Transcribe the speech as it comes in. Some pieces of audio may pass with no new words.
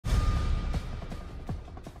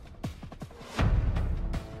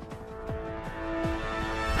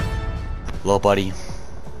Lilbuddy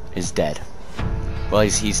is dead. Well,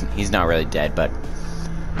 he's not really dead, but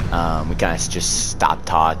we kind of just stopped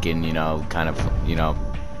talking, you know, kind of, you know,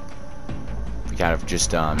 we kind of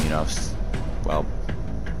just, you know, well,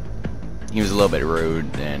 he was a little bit rude,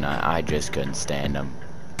 and I just couldn't stand him,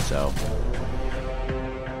 so.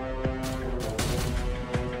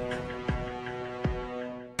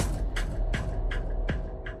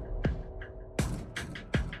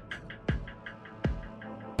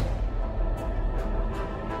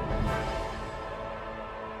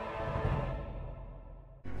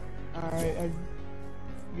 Alright,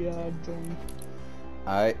 yeah, I joined.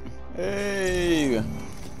 Alright. Hey!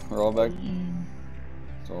 We're all back.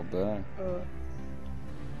 It's all back.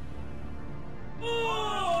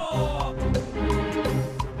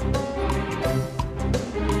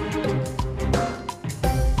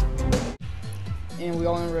 And we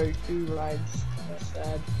only rode 2 rides. That's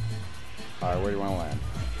sad. Alright, where do you want to land?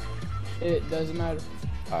 It doesn't matter.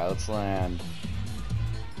 Alright, let's land.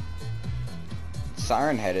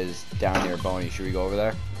 Siren Head is down near Boney. Should we go over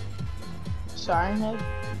there? Siren Head?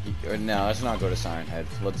 No, let's not go to Siren Head.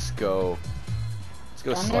 Let's go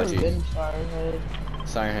I've Sludgy. never been Siren Head.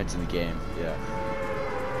 Siren Head's in the game, yeah.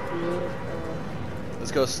 Yeah,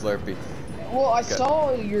 Let's go Slurpee. well, I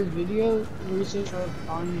saw your video research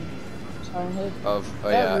on Siren Head. Oh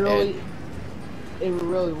That yeah, really, it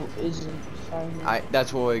really isn't Siren Head.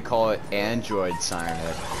 that's what we call it, Android Siren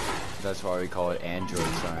Head. That's why we call it Android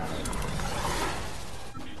Siren Head.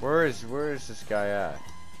 Where is this guy at?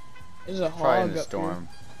 There's a Probably in hog the up storm.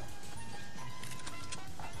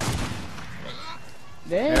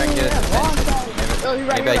 Damn, Maybe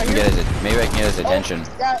I can get his attention. Oh, Maybe I can get his attention.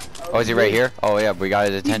 Oh, is he right here? Oh yeah, we got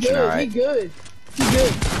his attention, alright. He good. He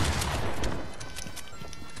good.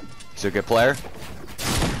 He's a good player?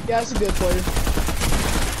 Yeah, that's a good player.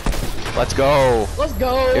 Let's go! Let's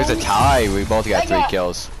go! It was a tie, we both got 3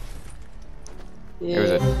 kills. Yeah. It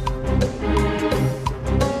was a...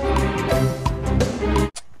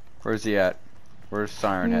 Where's he at? Where's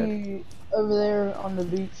Siren Head? Over there on the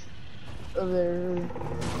beach. Over there.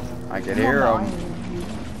 I can hear him.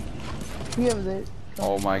 He over there.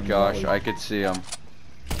 Oh my gosh, I could see him.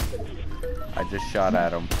 I just shot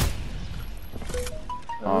at him.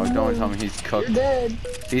 Oh, don't tell me he's cooked. You're dead.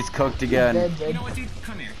 He's cooked again. Dead, dead. You know what, dude?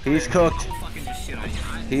 Come here. He's cooked.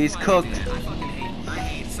 He's cooked.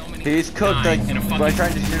 He's cooked. By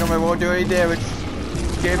trying to shoot him, I won't do any damage.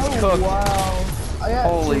 Game's cooked. Wow. I got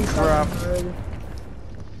Holy 2 crap. seconds already.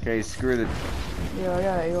 Okay, screw the... Yeah, I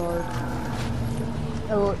got AR.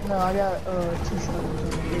 Oh, no, I got 2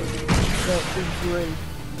 shotguns. That is great.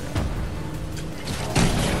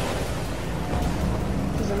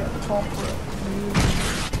 Cause I got the pump up.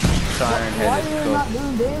 Siren Why Head are is you not cooked.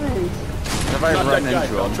 doing damage? If I Not run that guy,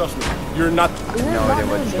 into pal, him... trust me. You're not. You're No not idea doing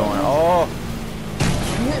what's going damage. on. Oh!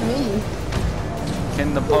 You hit me. In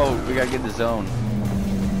the boat. We gotta get the zone.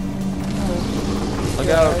 Look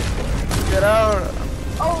out! Get out!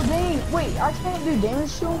 Oh dang! Wait, I can't do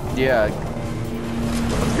damage to him? Yeah.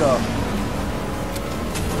 Let's go.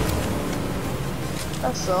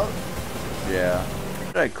 That sucks. Yeah.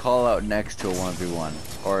 Should I call out next to a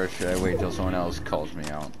 1v1? Or should I wait till someone else calls me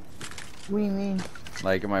out? What do you mean?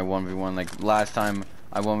 Like, am I 1v1? Like, last time,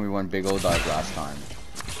 I 1v1 Big O Dog last time.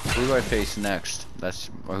 Who do I face next?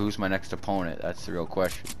 Or who's my next opponent? That's the real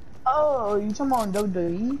question. Oh, you talking about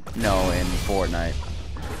WWE? No, in Fortnite.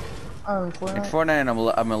 Oh, In Fortnite? Fortnite,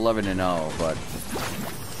 I'm 11-0, but...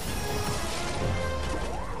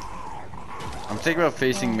 I'm thinking about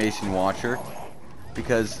facing Mason Watcher.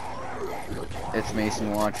 Because... it's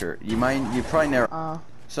Mason Watcher. You probably never...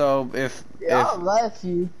 So, if... Yeah, I'll laugh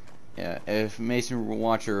you. Yeah, if Mason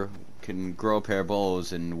Watcher can grow a pair of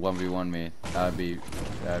bows and 1v1 me, that'd be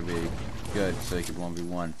good. So he could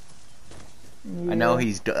 1v1. Yeah. I know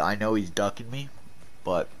he's ducking me,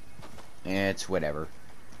 but it's whatever.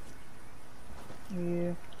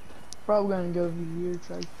 Yeah. Probably gonna go over here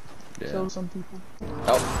try to Yeah. kill some people.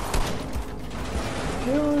 Oh,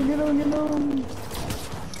 Get on.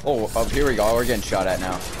 oh, up here we go. We're getting shot at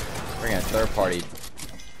now. We're getting third party.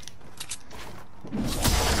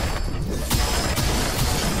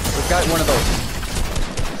 We've got one of those.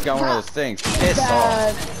 He's got one of those things. Piss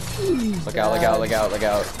off. Look out, look out, look out, look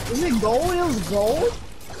out. Is it gold? It was gold?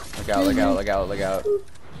 Look out, look out, look out, look out.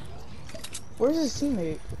 Where's his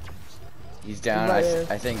teammate? He's down, Right there.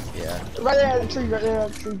 I think, yeah. Right there at the tree, right there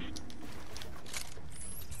at the tree.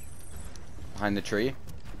 Behind the tree?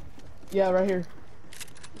 Yeah, right here.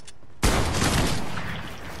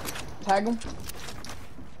 Tag him.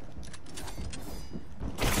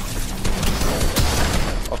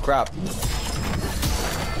 Oh crap.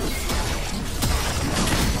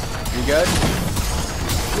 You good?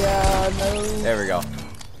 Yeah, no. There we go.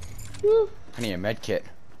 Woo. I need a med kit.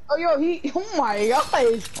 Oh, yo, oh my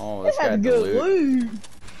gosh. Oh, He this guy had had the good loot. loot.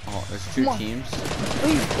 Oh, there's two Come on. teams.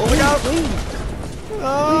 Leave, Oh, look out! leave,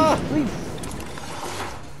 Ah! leave.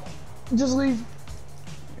 Just leave.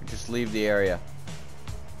 Just leave the area.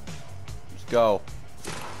 Just go.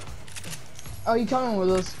 Oh, you coming with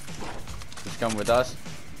us? Just come with us.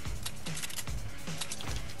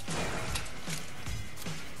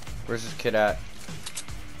 Where's this kid at?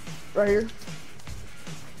 Right here.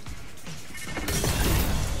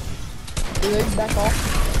 They back off.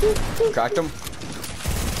 Cracked him.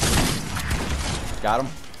 Got him.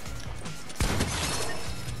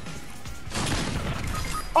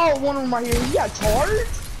 Oh, one of them right here. You got charged?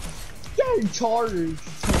 You got charged.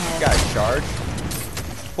 Got a charge.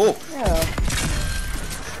 Oh! Yeah.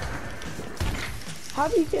 How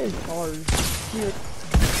do you get a charge? Here.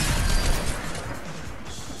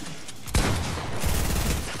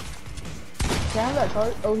 Can I have that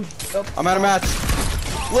charge? Oh. I'm out of mats.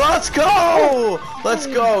 Let's go! Let's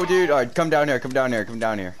go, dude. Alright, come down here, come down here, come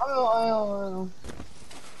down here. I know.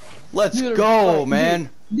 Let's Dude, go, like, man.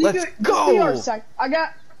 Dude, Let's go. I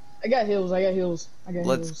got heals.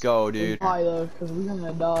 Let's go, dude. Die though, cause we're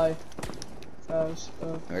gonna die fast.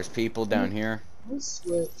 There's people down here. Let's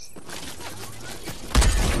switch.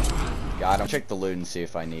 Got him. Check the loot and see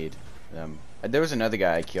if I need them. There was another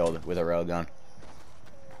guy I killed with a railgun.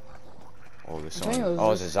 Oh, there's someone. Oh,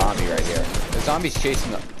 there's a zombie right here. The zombie's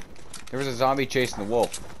chasing the. There was a zombie chasing the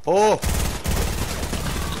wolf. Oh!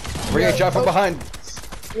 We're getting shot from behind.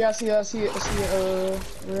 Yeah, I see it.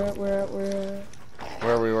 Where?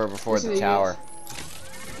 Where we were before the tower.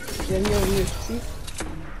 Yeah, he over here. See?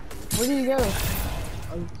 Where did he go?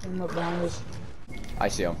 Oh, he came up behind us. I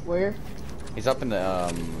see him. Where? He's up in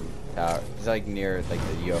the tower. He's like near like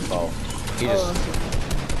the UFO. He just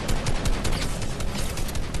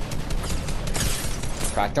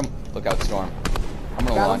cracked him. Look out, storm. I'm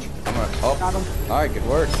gonna launch. I'm gonna. Oh. Got him. All right, good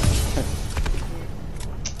work.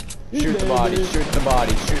 Shoot the body. Shoot the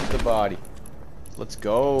body. Shoot the body. Let's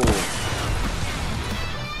go.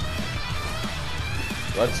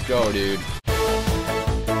 Let's go, dude.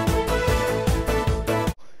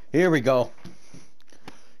 Here we go.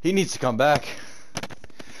 He needs to come back.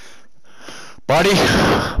 Buddy,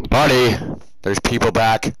 there's people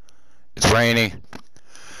back. It's raining.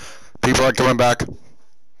 People are coming back.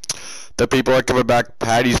 The people are coming back.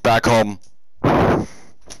 Patty's back home.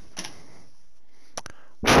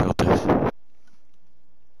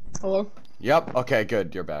 Hello? Yep, okay,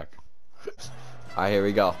 good. You're back. Alright, here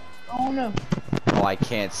we go. Oh no. Oh, I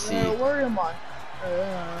can't see. Where am I?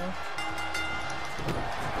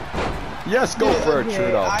 Yes, go for it, okay,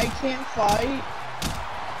 Trudeau. I can't fight.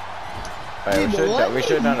 Alright, we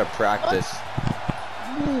should have done a practice.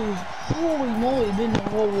 Dude, holy moly, it's been a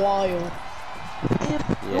whole while. It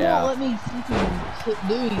Yeah. won't let me freaking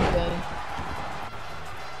do anything.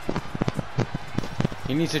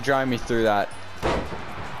 He needs to drive me through that.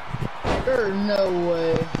 There's no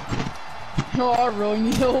way. No, I really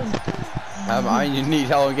need help. You need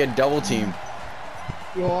help and get double teamed.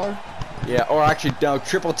 You are? Yeah, or actually, no,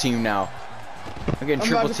 triple team now. I'm getting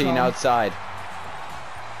triple teamed outside.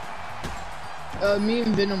 Me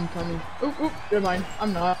and Venom coming. Oop, never mind.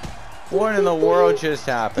 I'm not. What in the world just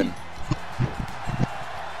happened?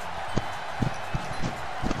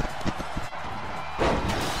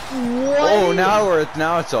 What? Oh,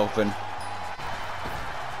 now it's open.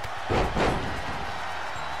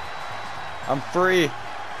 I'm free.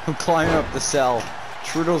 I'm climbing up the cell.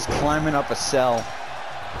 Trudeau's climbing up a cell.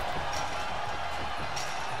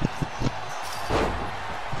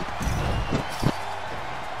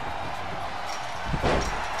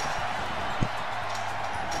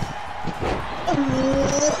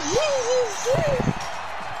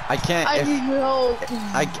 I can't. I need help.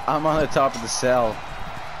 I'm on the top of the cell.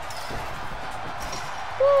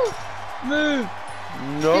 Move.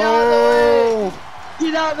 No.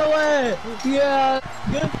 Get out of the way. Yeah.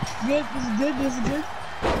 This is good.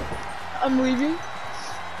 I'm leaving.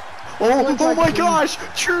 Oh my gosh,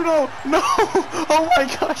 Trudeau! No! Oh my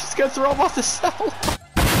gosh, this guy's thrown off the cell.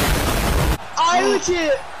 I was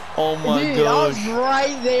hit. Oh my Dude, gosh. I was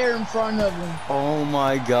right there in front of him. Oh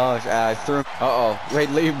my gosh, I threw him. Uh-oh, wait,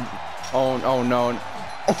 leave. Oh no.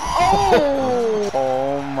 Oh!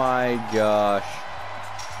 Oh my gosh.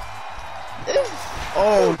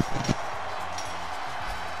 Oh.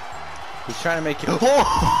 He's trying to make you. Oh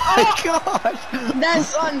my gosh!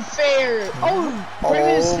 That's unfair. Oh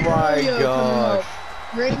my gosh.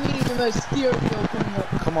 Remy the Mysterio coming up.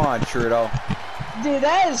 Come on, Trudeau. Dude,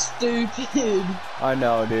 that is stupid. I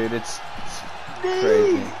know, dude. It's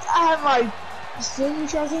Crazy. I have my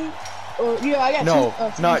signature, I think. Or yeah, I got No,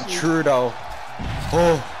 two, not pieces. Trudeau.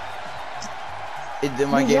 Oh. My Did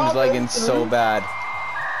game's y'all lagging go so through? bad.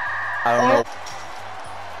 I don't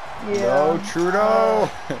know. Yeah. No, Trudeau.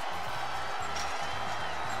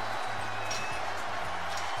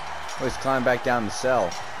 Oh, he's climbing back down the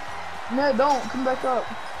cell. No, don't come back up.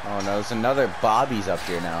 Oh no, there's another Bobby's up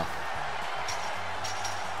here now.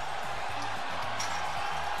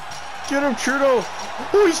 Get him, Trudeau!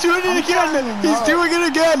 Oh, he's doing it again! He's doing it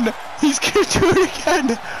again! He's gonna do it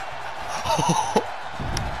again!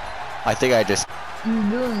 I think I just... You're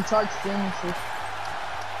doing charge finishes.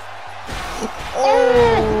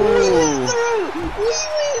 Oh! We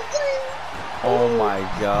went through! Oh my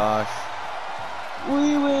gosh.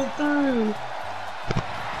 We went through!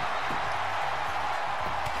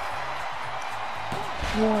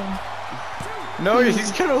 One. No,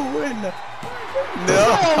 he's gonna win! No!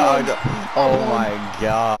 Oh my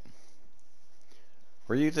god.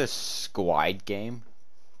 Were you the Squid Game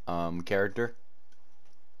character?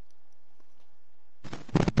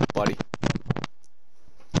 Buddy.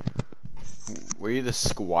 Were you the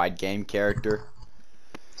Squid Game character?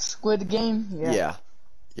 Squid Game? Yeah. Yeah.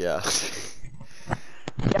 Yeah.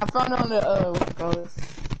 Yeah, I found on the, what you call it?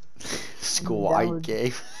 Squid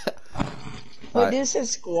Game. Wait, this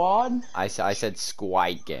is Squad? I said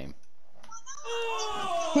Squid Game.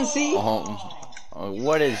 See?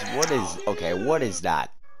 What is, okay, what is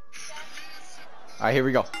that? Alright, here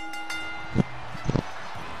we go.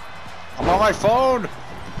 I'm on my phone!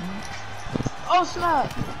 Oh,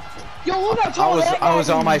 snap! Yo, look how tall that guy I was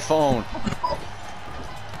on is. my phone.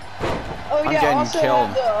 Oh, I'm yeah, getting also killed.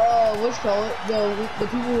 have the, what's it called? The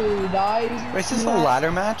people who died. Wait, is this a ladder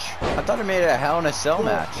match? I thought it made it a Hell in a Cell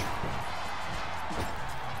match.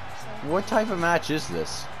 What type of match is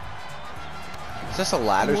this? Is this a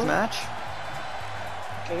ladders match?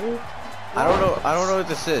 Okay. I don't know what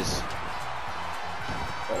this is.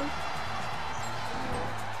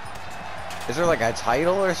 Is there like a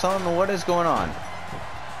title or something? What is going on?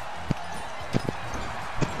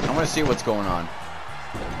 I'm gonna see what's going on.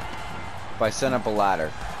 If I set up a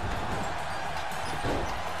ladder.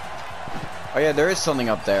 Oh yeah, there is something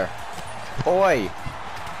up there. Oi!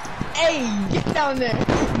 Hey, get down there!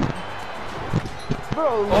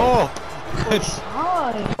 Bro! Oh!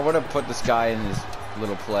 Hi! I would have put this guy in his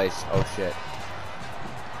little place. Oh shit.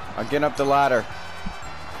 I'm getting up the ladder.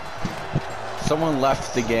 Someone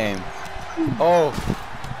left the game. Oh!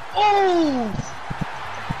 Oh!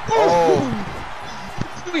 Oh!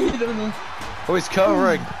 We hit him. Oh, he's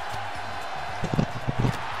covering.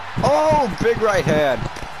 Oh, big right hand.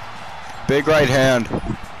 Big right hand.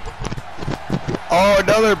 Oh,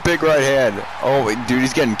 another big right hand. Oh, dude,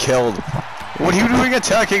 he's getting killed. What are you doing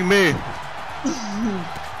attacking me?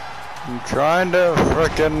 I'm trying to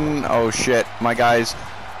frickin'... Oh, shit. My guys.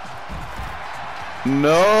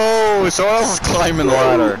 No! Someone else is climbing the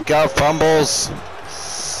ladder. Got fumbles.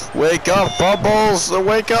 Wake up, fumbles.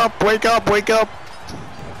 Wake up, wake up, wake up.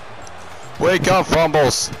 Wake up,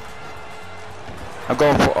 fumbles. I'm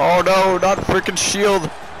going for... Oh, no, not frickin' shield.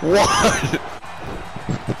 What?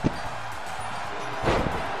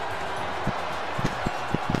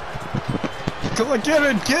 Come on, get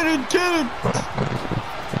it, get it, get it!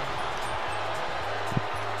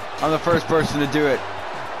 I'm the first person to do it.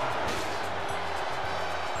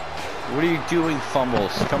 What are you doing,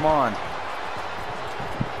 fumbles? Come on.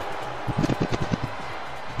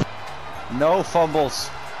 No fumbles.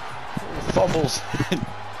 Fumbles.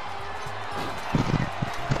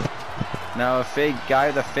 Now a fake guy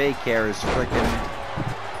with a fake hair is frickin'...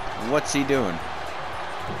 What's he doing?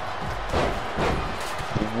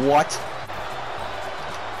 What?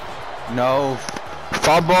 No.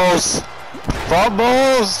 Fumbles!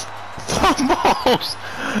 Fumbles! Fumbles!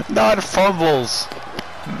 Not fumbles!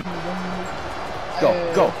 Go,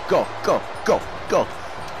 go, go, go, go, go!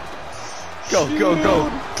 Go, go, go!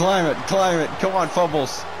 Climb it, climb it! Come on,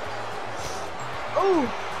 fumbles! Oh!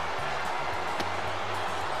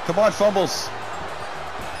 Come on, fumbles!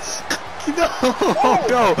 No!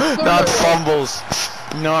 No! Not fumbles!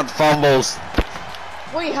 Not fumbles!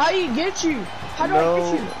 Wait, how do you get you? How do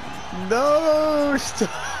I get you? No!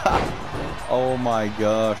 Stop! Oh my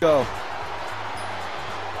gosh. Go!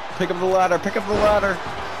 Pick up the ladder, pick up the ladder!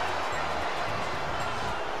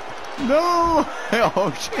 No!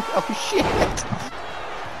 Oh shit, oh shit!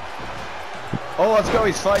 Oh, let's go,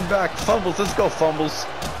 he's fighting back. Fumbles, let's go, fumbles.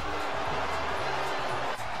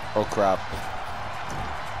 Oh crap.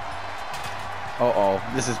 Uh-oh,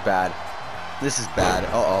 this is bad. This is bad,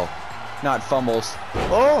 uh-oh. Not fumbles.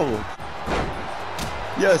 Oh!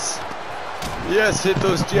 Yes! Yes, hit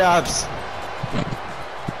those jabs!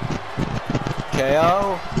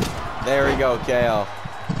 KO. There we go, KO.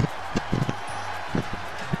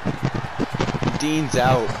 Dean's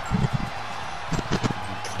out.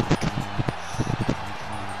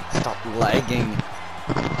 Stop lagging.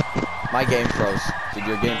 My game froze. Did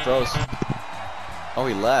your game froze? Oh,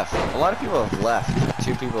 he left. A lot of people have left.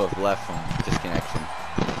 2 people have left from disconnection.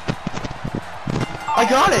 I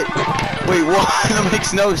got it! Wait, what? That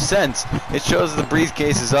makes no sense. It shows the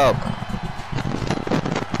briefcase is up.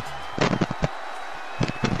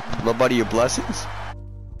 Lilbuddy, your blessings?